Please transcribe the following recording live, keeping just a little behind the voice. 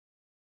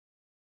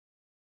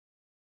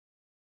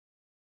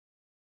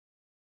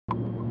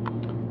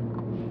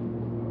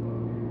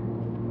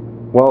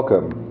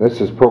Welcome. This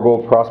is Pro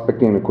Gold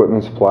Prospecting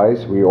Equipment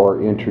Supplies. We are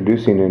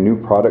introducing a new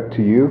product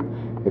to you.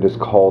 It is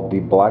called the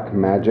Black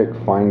Magic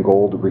Fine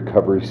Gold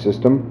Recovery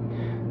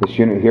System. This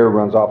unit here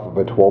runs off of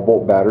a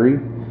 12-volt battery,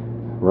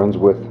 runs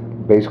with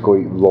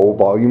basically low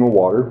volume of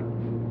water.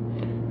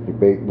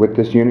 With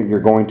this unit you're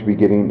going to be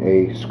getting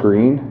a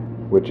screen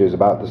which is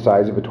about the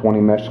size of a 20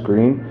 mesh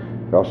screen.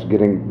 You're also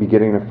be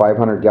getting a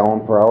 500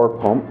 gallon per hour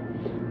pump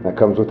that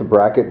comes with a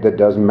bracket that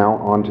does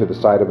mount onto the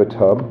side of a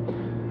tub.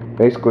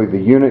 Basically, the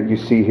unit you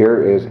see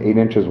here is 8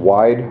 inches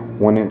wide,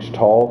 1 inch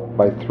tall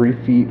by 3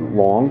 feet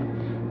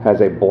long. Has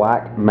a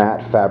black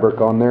matte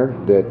fabric on there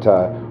that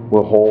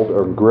will hold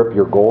or grip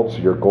your gold so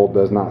your gold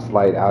does not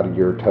slide out of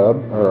your tub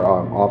or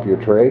off your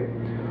tray.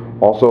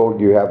 Also,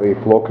 you have a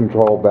flow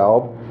control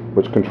valve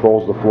which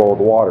controls the flow of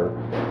the water.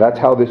 That's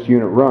how this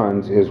unit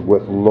runs, is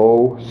with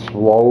low,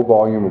 slow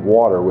volume of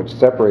water, which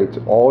separates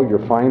all your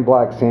fine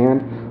black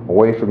sand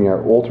away from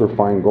your ultra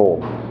fine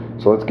gold.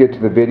 So let's get to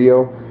the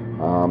video.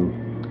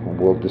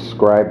 We'll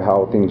describe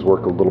how things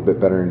work a little bit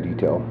better in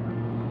detail.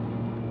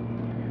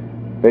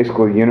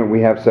 Basically, the unit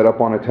we have set up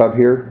on a tub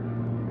here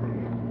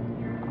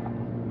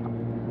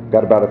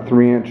got about a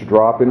 3-inch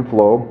drop in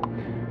flow.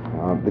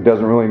 It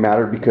doesn't really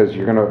matter because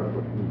you're going to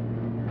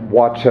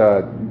watch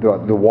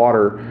the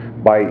water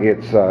by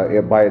its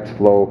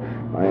flow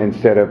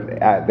instead of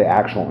at the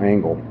actual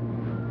angle.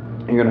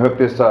 You're going to hook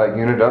this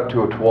unit up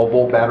to a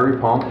 12-volt battery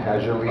pump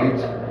as your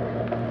leads.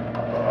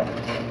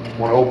 You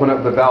want to open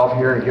up the valve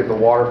here and get the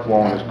water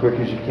flowing as quick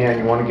as you can.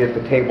 You want to get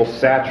the table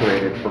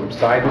saturated from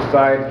side to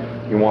side.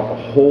 You want the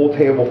whole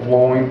table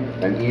flowing,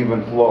 an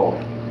even flow.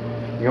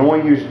 You don't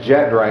want to use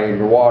jet dry in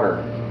your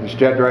water. This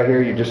jet dry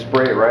here, you just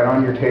spray it right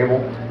on your table.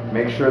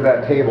 Make sure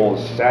that table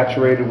is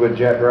saturated with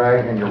jet dry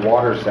and your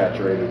water is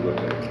saturated with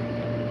it.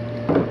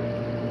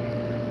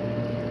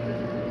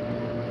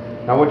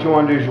 Now what you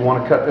want to do is you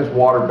want to cut this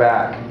water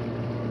back.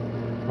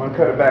 You want to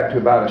cut it back to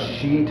about a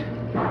sheet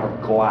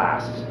of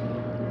glass.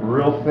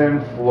 Real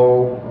thin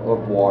flow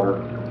of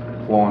water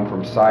flowing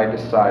from side to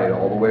side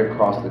all the way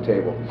across the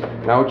table.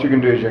 Now what you're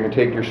going to do is you're going to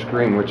take your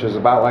screen, which is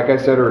about, like I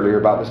said earlier,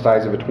 about the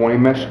size of a 20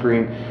 mesh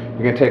screen.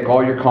 You're going to take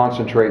all your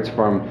concentrates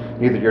from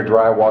either your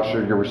dry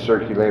washer, your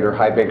recirculator,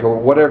 high bank, or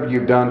whatever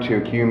you've done to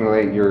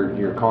accumulate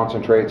your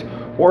concentrates,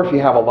 or if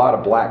you have a lot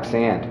of black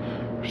sand,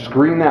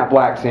 screen that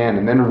black sand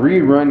and then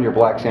rerun your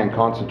black sand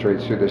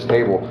concentrates through this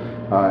table.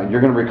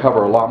 You're going to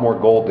recover a lot more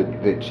gold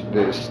that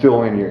is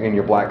still in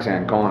your black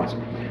sand cons.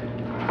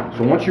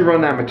 So once you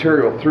run that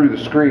material through the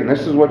screen,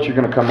 this is what you're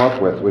going to come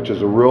up with, which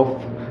is a real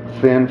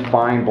thin,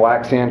 fine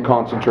black sand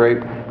concentrate.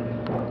 You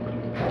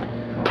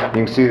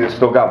can see that it's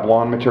still got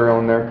blonde material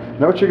in there.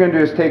 Now what you're going to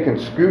do is take and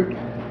scoop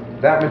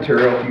that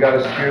material. If you got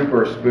a scoop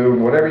or a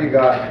spoon, whatever you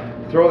got,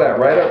 throw that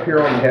right up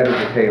here on the head of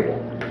the table.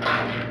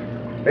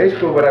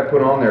 Basically what I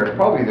put on there is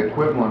probably the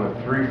equivalent of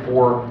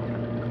 3-4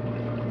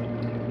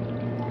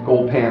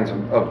 gold pans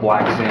of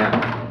black sand.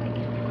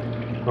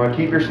 You want to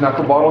keep your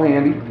snuffle bottle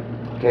handy.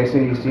 Okay, so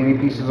you see any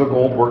pieces of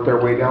gold work their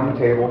way down the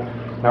table.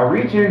 Now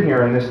reach in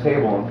here in this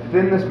table and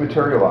thin this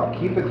material out.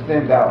 Keep it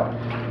thinned out.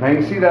 Now you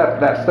can see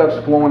that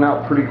stuff's flowing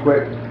out pretty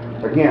quick.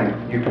 Again,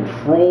 you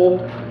control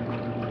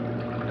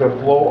the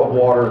flow of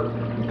water.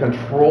 You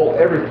control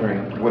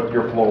everything with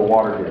your flow of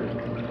water here.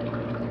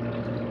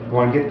 You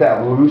want to get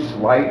that loose,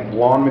 light,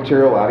 blonde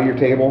material out of your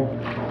table.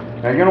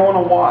 Now you're going to want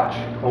to watch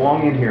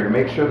along in here to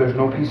make sure there's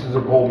no pieces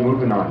of gold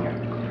moving on you.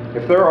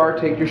 If there are,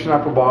 take your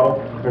snuffer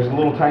bottle. There's a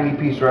little tiny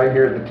piece right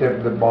here at the tip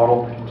of the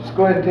bottle. Just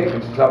go ahead and take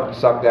and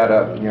suck that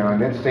up, and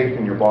then safe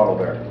in your bottle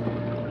there.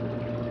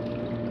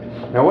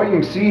 Now what you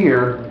can see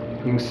here,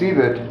 you can see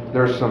that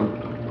there's some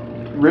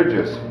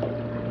ridges.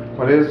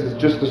 What it is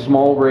just a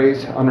small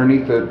raise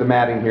underneath the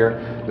matting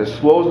here that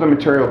slows the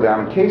material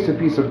down. In case a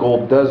piece of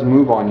gold does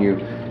move on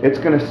you, it's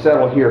going to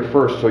settle here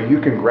first so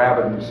you can grab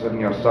it and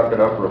suck it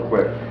up real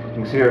quick. You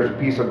can see there's a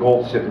piece of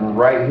gold sitting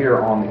right here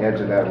on the edge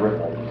of that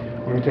riffle.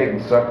 I'm going to take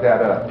and suck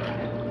that up.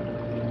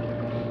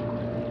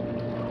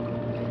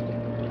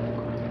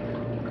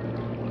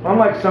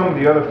 Unlike some of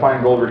the other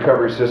fine gold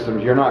recovery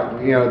systems, you're not,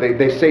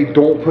 they say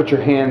don't put your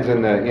hands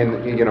in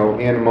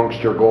amongst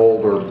your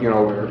gold, or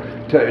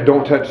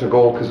don't touch the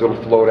gold because it'll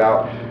float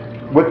out.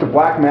 With the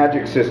Black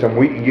Magic system,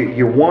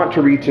 you want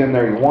to reach in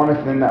there, you want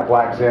to thin that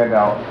black sand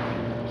out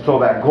so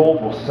that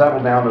gold will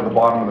settle down to the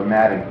bottom of the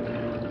matting.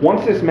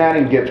 Once this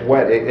matting gets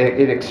wet,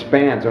 it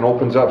expands and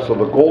opens up so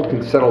the gold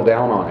can settle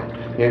down on it.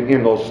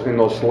 In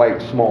those slight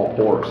small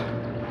pores.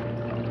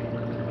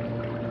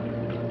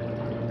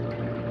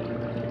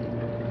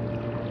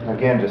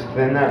 Again, just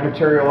thin that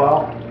material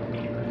out.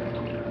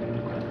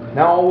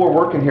 Now all we're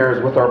working here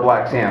is with our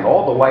black sand.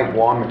 All the light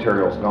blonde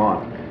material is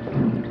gone.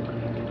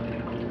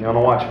 You want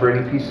to watch for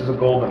any pieces of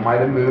gold that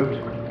might have moved.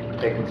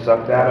 Take and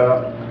suck that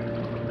up.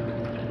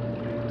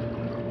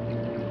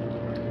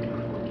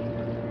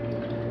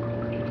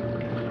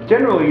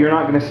 Generally, you're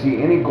not going to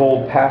see any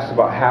gold past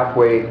about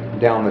halfway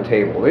down the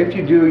table. If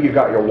you do, you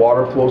got your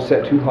water flow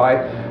set too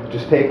high,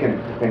 just take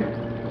and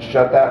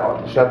shut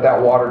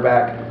that water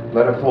back.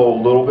 Let it flow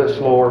a little bit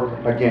slower.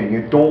 Again,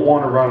 you don't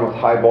want to run with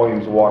high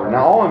volumes of water.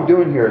 Now all I'm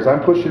doing here is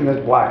I'm pushing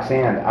this black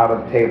sand out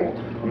of the table.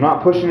 I'm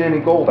not pushing any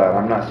gold out.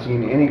 I'm not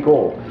seeing any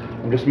gold.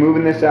 I'm just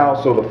moving this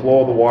out so the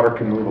flow of the water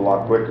can move a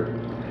lot quicker.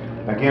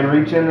 Again,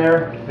 reach in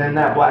there, thin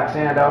that black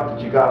sand out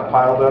that you got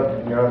piled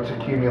up, it's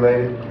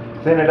accumulated.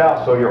 Thin it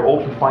out so your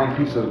ultra fine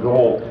pieces of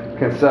gold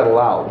can settle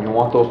out. You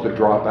want those to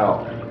drop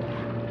out.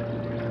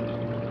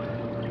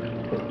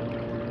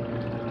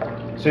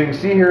 So you can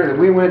see here that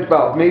we went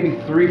about maybe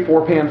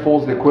 3-4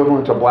 panfuls, the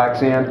equivalent to black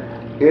sand.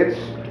 It's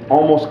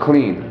almost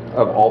clean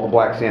of all the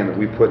black sand that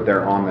we put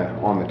there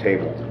on the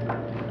table.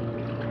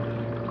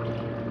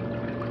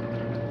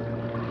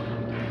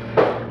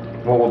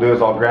 What we'll do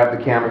is I'll grab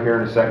the camera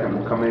here in a second.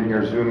 We'll come in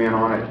here, zoom in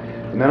on it,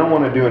 and then I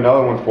want to do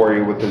another one for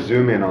you with the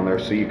zoom in on there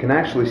so you can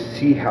actually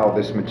see how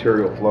this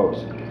material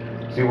flows.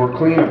 See, we're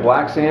clean of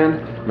black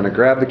sand. I'm going to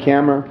grab the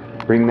camera,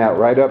 bring that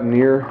right up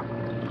near.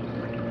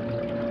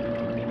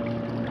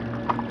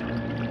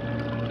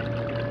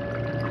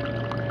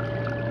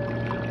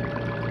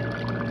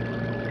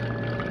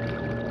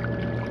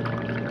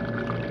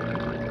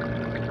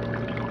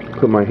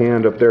 Put my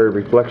hand up there,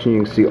 reflection,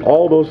 you can see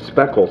all those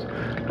speckles.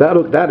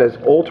 That is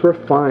ultra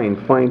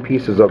fine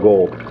pieces of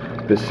gold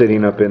that's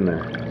sitting up in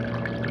there.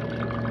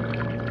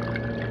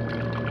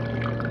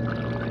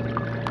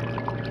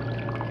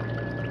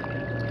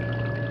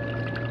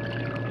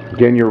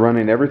 Again, you're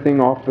running everything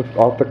off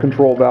the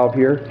control valve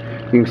here.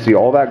 You can see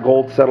all that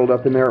gold settled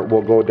up in there. It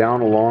will go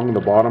down along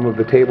the bottom of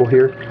the table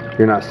here.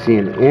 You're not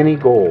seeing any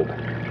gold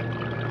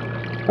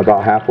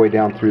about halfway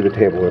down through the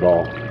table at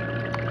all.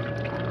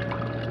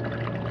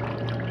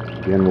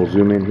 Again, we'll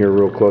zoom in here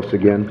real close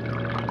again.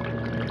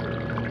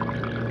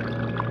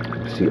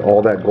 See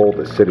all that gold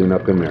that's sitting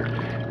up in there.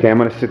 Okay, I'm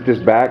going to sit this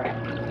back,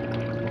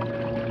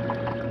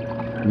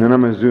 and then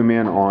I'm going to zoom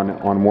in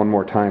on one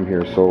more time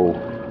here so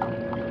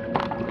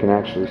you can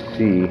actually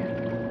see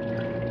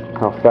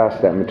how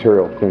fast that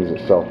material thins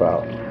itself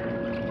out.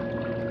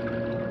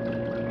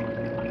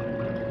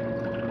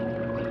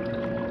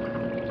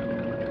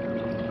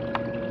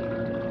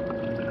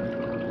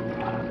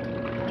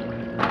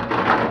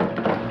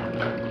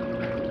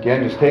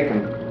 Again, just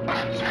taking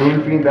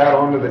spoon feed that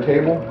onto the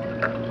table,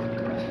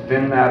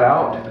 thin that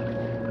out,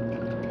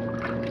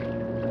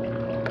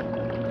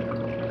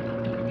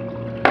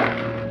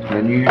 and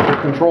then you use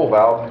your control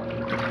valve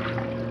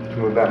to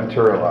move that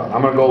material out.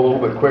 I'm going to go a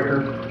little bit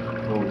quicker.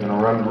 We're going to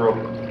run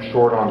real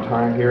short on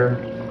time here.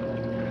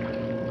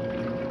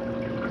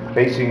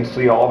 Basically, you can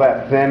see all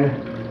that thin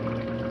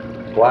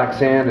black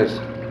sand is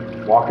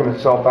walking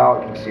itself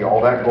out. You can see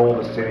all that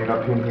gold is sitting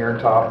up in here on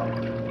top.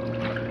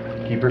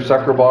 Keep your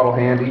sucker bottle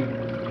handy.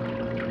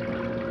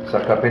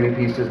 Suck up any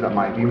pieces that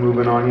might be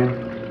moving on you.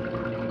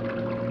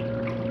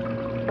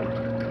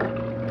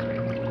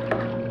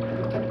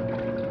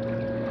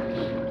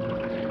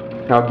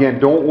 Now again,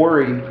 don't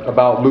worry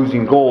about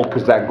losing gold,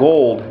 because that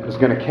gold is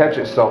going to catch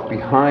itself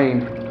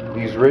behind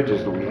these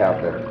ridges that we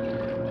have there.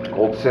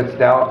 Gold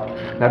sits out.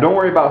 Now don't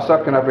worry about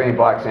sucking up any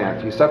black sand.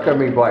 If you suck up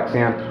any black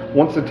sand,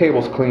 once the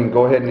table's clean,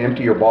 go ahead and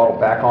empty your bottle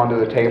back onto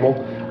the table,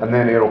 and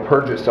then it'll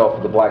purge itself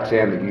of the black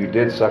sand that you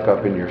did suck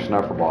up in your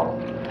snuffer bottle.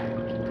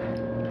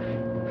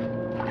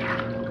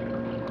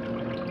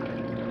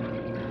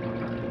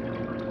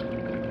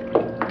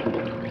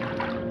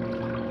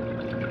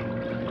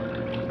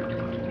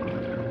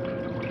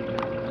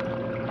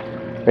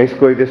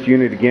 Basically, this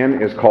unit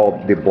again is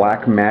called the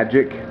Black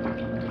Magic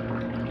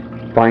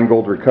Fine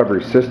Gold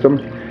Recovery System.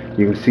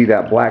 You can see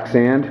that black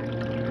sand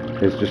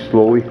is just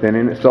slowly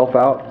thinning itself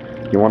out.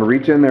 You want to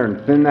reach in there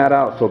and thin that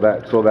out so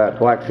that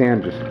black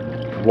sand just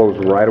flows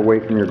right away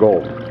from your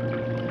gold.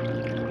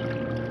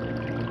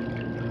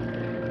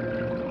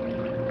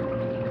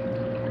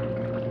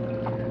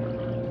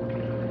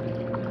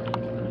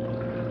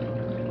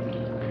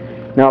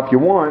 Now if you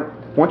want,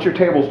 once your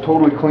table's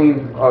totally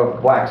clean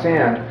of black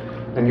sand,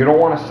 and you don't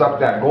want to suck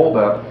that gold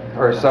up,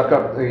 or suck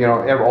up,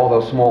 all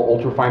those small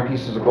ultra-fine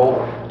pieces of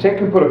gold, take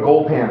and put a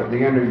gold pan at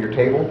the end of your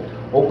table,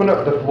 open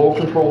up the flow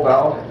control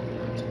valve,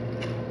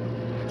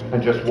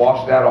 and just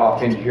wash that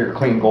off into your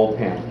clean gold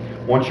pan.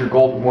 Once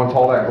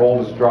all that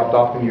gold is dropped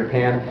off into your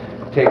pan,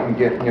 take and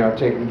get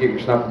your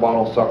snuffer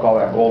bottle, suck all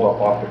that gold up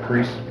off the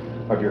crease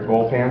of your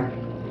gold pan,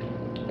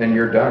 and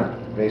you're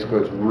done.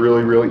 Basically, it's a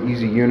really, really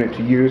easy unit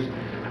to use.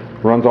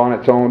 Runs on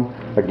its own.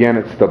 Again,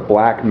 it's the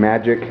Black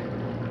Magic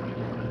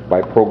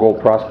by Pro Gold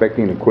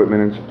Prospecting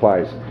Equipment and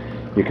Supplies.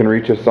 You can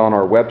reach us on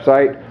our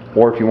website,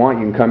 or if you want,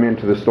 you can come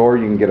into the store.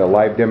 You can get a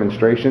live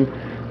demonstration.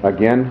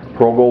 Again,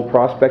 Pro Gold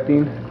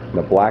Prospecting,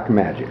 the Black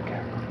Magic.